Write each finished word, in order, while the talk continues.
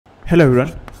Hello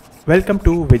everyone, welcome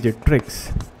to Widget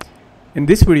Tricks. In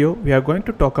this video, we are going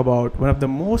to talk about one of the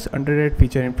most underrated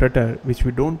feature in Flutter which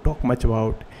we don't talk much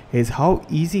about is how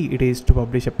easy it is to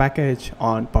publish a package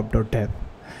on pub.dev.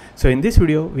 So in this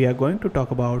video, we are going to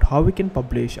talk about how we can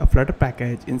publish a Flutter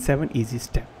package in 7 easy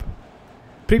steps.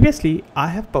 Previously, I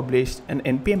have published an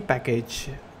NPM package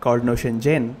called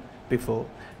NotionGen before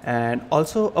and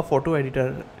also a photo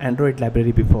editor Android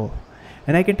library before.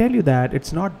 And I can tell you that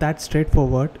it's not that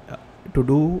straightforward to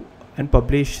do and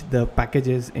publish the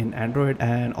packages in Android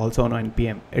and also on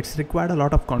NPM. It's required a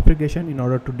lot of configuration in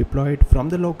order to deploy it from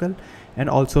the local and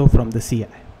also from the CI.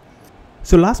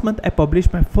 So last month I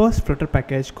published my first Flutter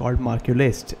package called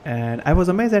MarkYourList, and I was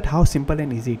amazed at how simple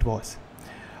and easy it was.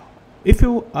 If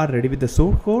you are ready with the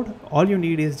source code, all you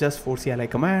need is just 4 CLI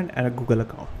command and a Google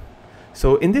account.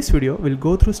 So in this video, we'll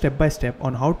go through step by step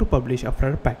on how to publish a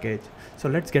Flutter package. So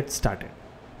let's get started.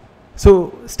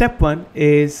 So step 1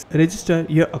 is register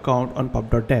your account on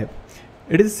pub.dev.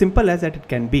 It is as simple as that it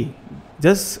can be.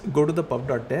 Just go to the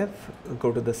pub.dev,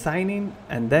 go to the sign in,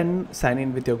 and then sign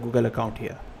in with your Google account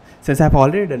here. Since I've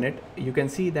already done it, you can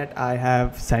see that I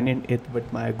have signed in it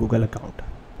with my Google account.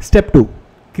 Step 2,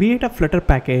 create a Flutter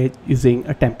package using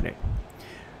a template.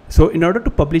 So in order to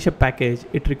publish a package,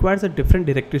 it requires a different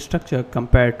directory structure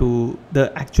compared to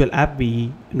the actual app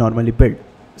we normally build.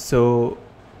 So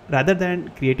rather than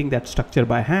creating that structure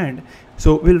by hand,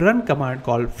 so we'll run command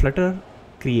called flutter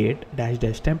create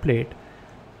 --template,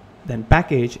 then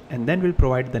package, and then we'll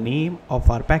provide the name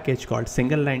of our package called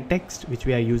single line text, which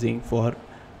we are using for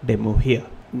demo here.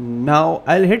 Now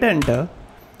I'll hit enter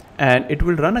and it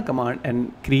will run a command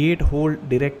and create whole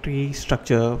directory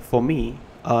structure for me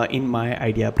in my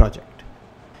idea project.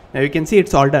 Now you can see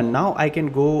it's all done. Now I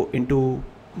can go into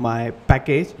my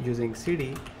package using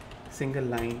cd single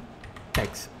line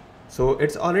text. So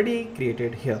it's already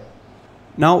created here.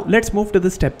 Now let's move to the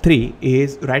step 3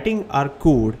 is writing our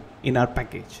code in our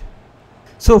package.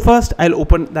 So first I'll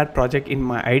open that project in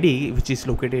my IDE, which is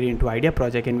located into idea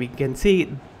project, and we can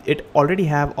see it already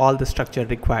have all the structure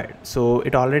required. So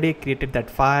it already created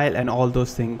that file and all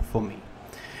those things for me.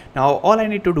 Now all I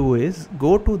need to do is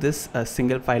go to this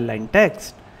single file line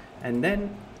text and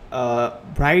then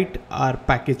write our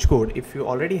package code. If you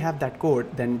already have that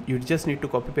code, then you just need to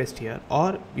copy paste here,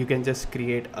 or you can just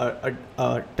create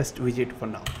a test widget for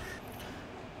now.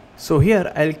 So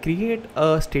here I'll create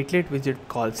a statelet widget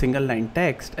called single line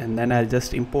text, and then I'll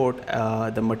just import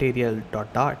the material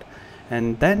dot,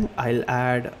 and then I'll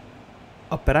add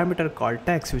a parameter called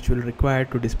text, which will require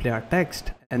to display our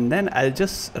text, and then I'll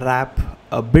just wrap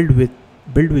a build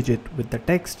widget with the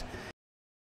text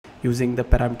using the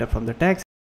parameter from the text.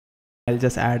 I'll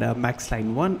just add a max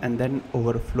line 1 and then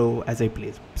overflow as I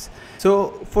please.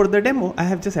 So for the demo, I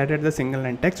have just added the single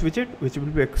line text widget, which will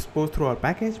be exposed through our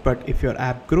package. But if your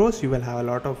app grows, you will have a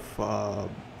lot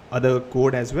of other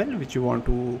code as well, which you want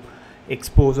to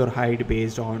expose or hide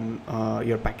based on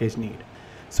your package need.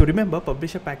 So remember,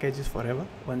 publish a package is forever.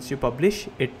 Once you publish,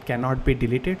 it cannot be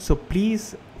deleted. So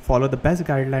please follow the best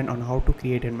guideline on how to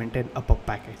create and maintain a pub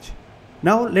package.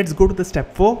 Now let's go to the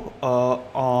step 4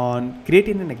 on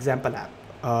creating an example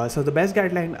app. So the best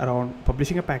guideline around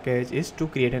publishing a package is to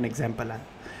create an example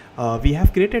app. We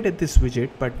have created this widget,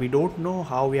 but we don't know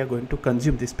how we are going to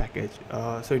consume this package.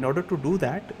 So in order to do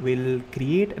that, we'll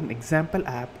create an example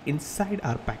app inside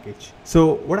our package.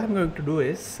 So what I'm going to do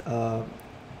is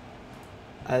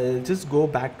I'll just go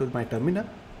back to my terminal,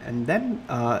 and then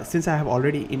since I have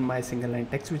already in my single line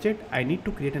text widget, I need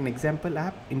to create an example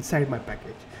app inside my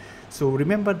package. So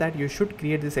remember that you should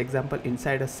create this example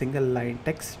inside a single line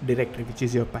text directory, which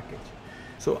is your package.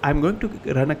 So I'm going to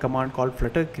run a command called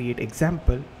flutter create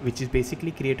example, which is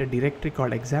basically create a directory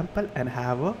called example and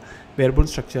have a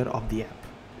bare-bones structure of the app.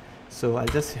 So I'll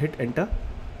just hit enter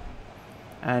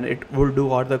and it will do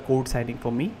all the code signing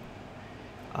for me.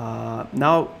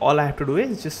 Now all I have to do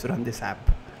is just run this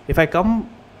app. If I come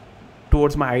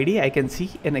towards my IDE, I can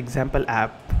see an example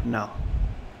app now.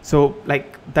 So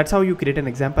like that's how you create an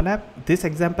example app. This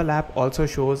example app also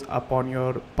shows up on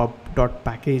your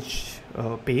pub.package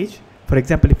page. For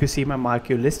example, if you see my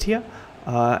MarkYourList here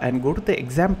and go to the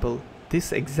example,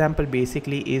 this example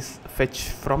basically is fetched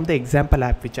from the example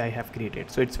app which I have created.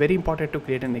 So it's very important to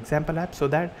create an example app so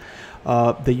that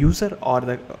the user or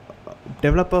the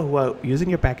developer who are using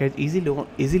your package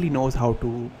easily knows how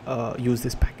to use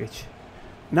this package.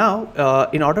 Now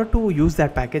in order to use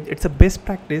that package, it's a best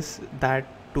practice that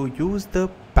to use the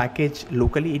package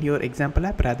locally in your example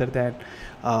app rather than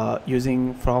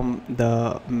using from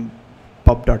the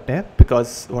pub.dev,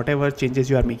 because whatever changes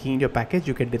you are making in your package,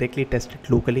 you can directly test it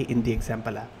locally in the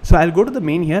example app. So I'll go to the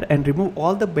main here and remove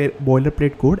all the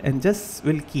boilerplate code and just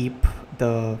will keep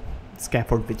the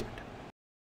scaffold widget.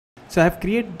 So I've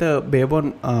created the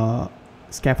bare-bone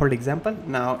scaffold example.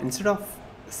 Now instead of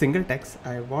single text,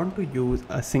 I want to use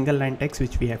a single line text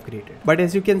which we have created. But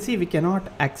as you can see, we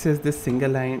cannot access this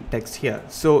single line text here.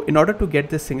 So in order to get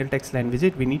this single text line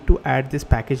widget, we need to add this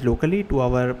package locally to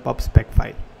our pub/spec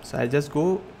file. So I'll just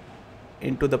go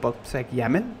into the pub/spec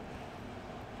YAML,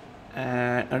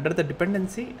 and under the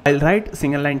dependency, I'll write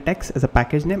single line text as a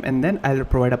package name, and then I'll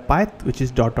provide a path which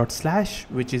is ..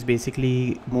 which is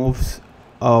basically moves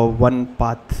one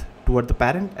path toward the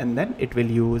parent, and then it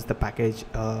will use the package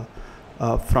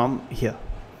from here.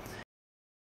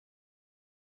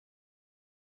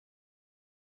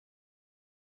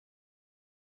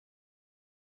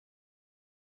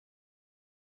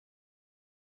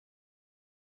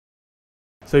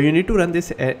 So you need to run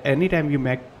this anytime you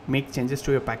make changes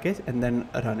to your package, and then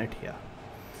run it here.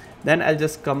 Then I'll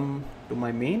just come to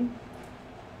my main,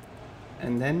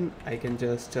 and then I can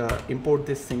just import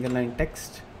this single line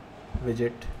text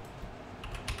widget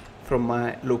from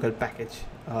my local package.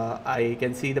 I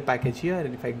can see the package here,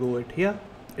 and if I go it here,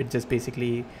 it just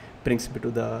basically brings me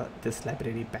to this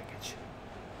library package.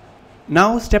 Now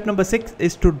step number 6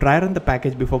 is to dry run the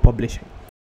package before publishing.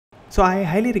 So I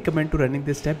highly recommend to running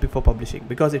this step before publishing,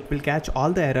 because it will catch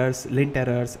all the errors, lint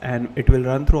errors, and it will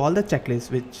run through all the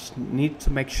checklists which needs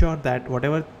to make sure that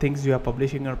whatever things you are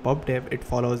publishing on pub.dev, it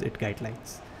follows its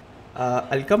guidelines.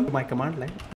 I'll come to my command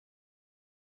line.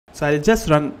 So I'll just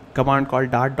run command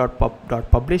called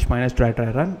dart.pub.publish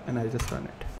 -dry run, and I'll just run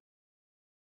it.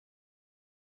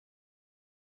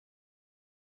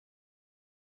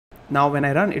 Now when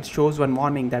I run, it shows one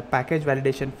warning that package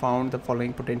validation found the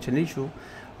following potential issue.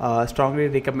 Strongly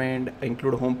recommend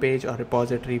include homepage or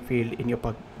repository field in your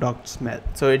pub.smell.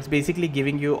 So it's basically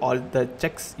giving you all the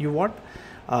checks you want,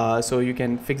 so you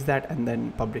can fix that and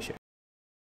then publish it.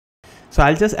 So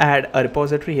I'll just add a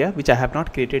repository here which I have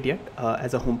not created yet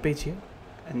as a homepage here,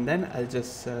 and then I'll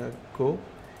just go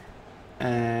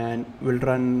and we'll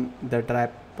run the dry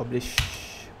publish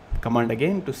command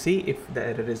again to see if the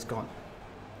error is gone.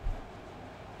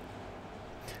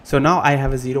 So now I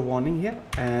have a 0 warning here,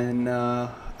 and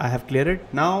I have cleared it.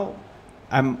 Now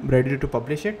I'm ready to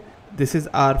publish it. This is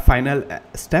our final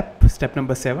step. Step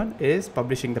number 7 is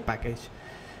publishing the package.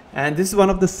 And this is one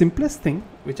of the simplest thing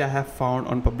which I have found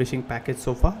on publishing package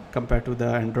so far compared to the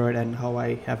Android and how I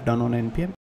have done on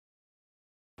NPM,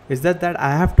 is that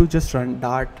I have to just run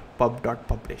dart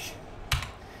pub.publish.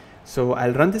 So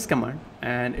I'll run this command,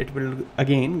 and it will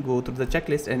again go through the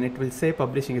checklist, and it will say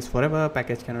publishing is forever,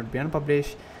 package cannot be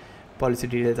unpublished, policy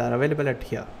details are available at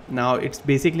here. Now it's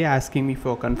basically asking me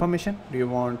for confirmation. Do you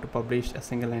want to publish a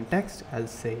single line text?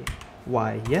 I'll say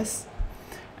why yes.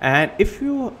 And if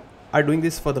you are doing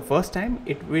this for the first time,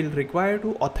 it will require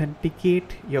to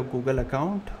authenticate your Google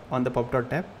account on the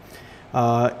pub.dev.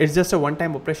 It's just a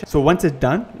one-time operation. So once it's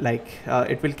done,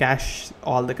 it will cache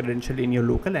all the credentials in your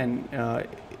local, and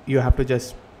you have to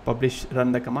just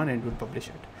run the command, and it will publish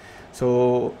it.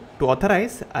 So to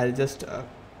authorize, I'll just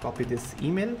copy this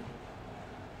email,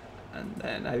 and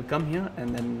then I'll come here,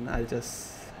 and then I'll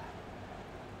just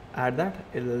add that.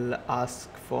 It'll ask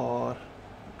for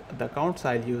the account, so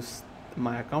I'll use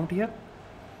my account here,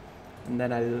 and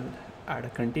then I'll add a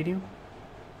continue,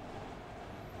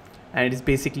 and it is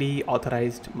basically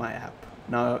authorized my app.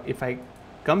 Now if I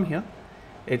come here,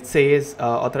 it says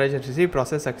authorized and received,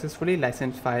 process successfully,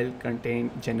 license file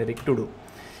contain generic to do.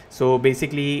 So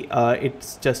basically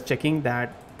it's just checking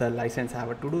that the license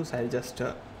have a to do. So I'll just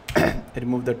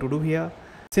remove the to do here.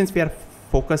 Since we are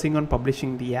focusing on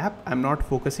publishing the app, I'm not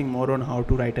focusing more on how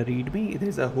to write a readme.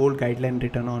 There's a whole guideline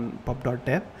written on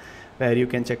pub.dev where you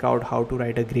can check out how to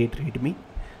write a great readme.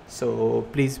 So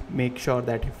please make sure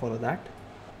that you follow that.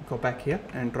 Go back here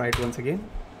and try it once again.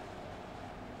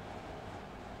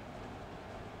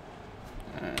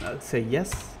 And I'll say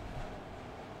yes.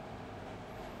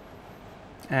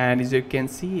 And as you can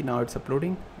see, now it's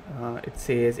uploading. It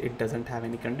says it doesn't have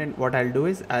any content. What I'll do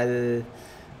is I'll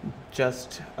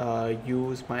just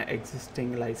use my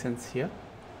existing license here.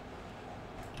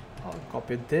 I'll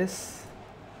copy this.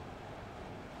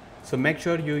 So make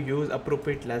sure you use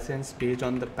appropriate license based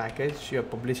on the package you're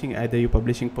publishing. Either you're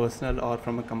publishing personal or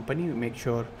from a company, make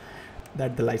sure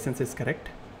that the license is correct.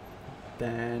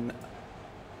 Then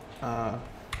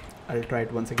I'll try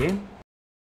it once again.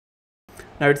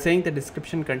 Now it's saying the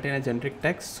description contains a generic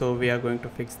text, so we are going to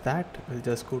fix that. We'll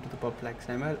just go to the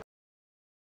pub/xml.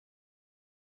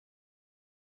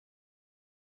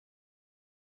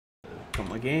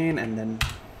 from again, and then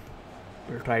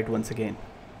we'll try it once again.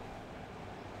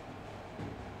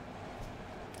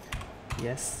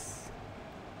 Yes.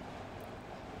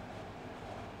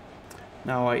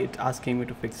 Now it's asking me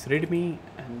to fix readme,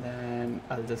 and then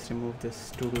I'll just remove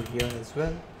this to do here as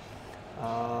well.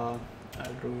 I'll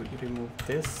remove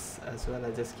this as well.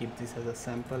 I'll just keep this as a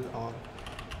sample or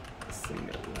a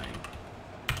single line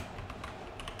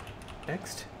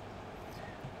text.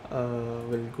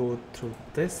 We'll go through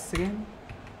this again,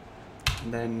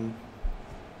 and then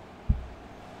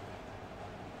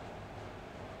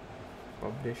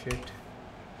publish it.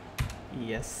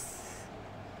 Yes.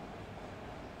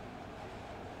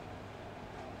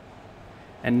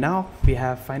 And now we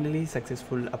have finally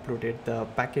successfully uploaded the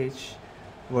package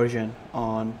version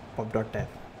on pub.dev.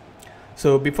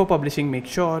 So before publishing, make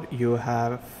sure you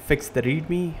have fixed the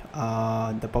readme,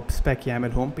 the pub-spec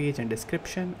YAML homepage and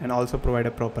description, and also provide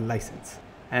a proper license.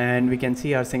 And we can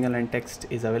see our single line text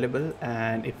is available,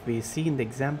 and if we see in the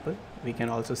example, we can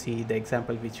also see the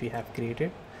example which we have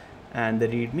created and the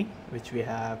readme which we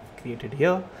have created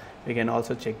here. We can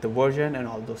also check the version and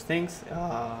all those things.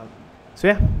 So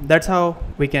yeah, that's how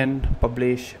we can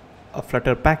publish a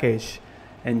Flutter package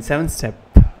in 7 steps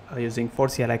using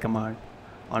forceli command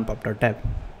on pub.dev.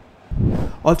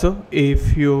 Also,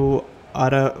 if you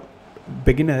are a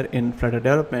beginner in Flutter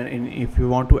development and if you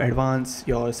want to advance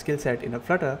your skill set in a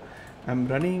Flutter, I'm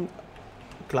running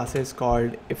classes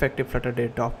called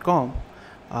effectiveflutter.com.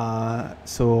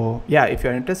 So yeah, if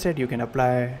you're interested, you can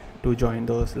apply to join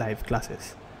those live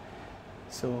classes.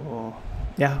 So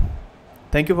yeah,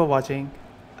 thank you for watching,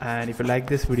 and if you like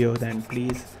this video, then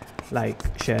please like,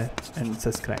 share and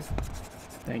subscribe.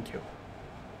 Thank you.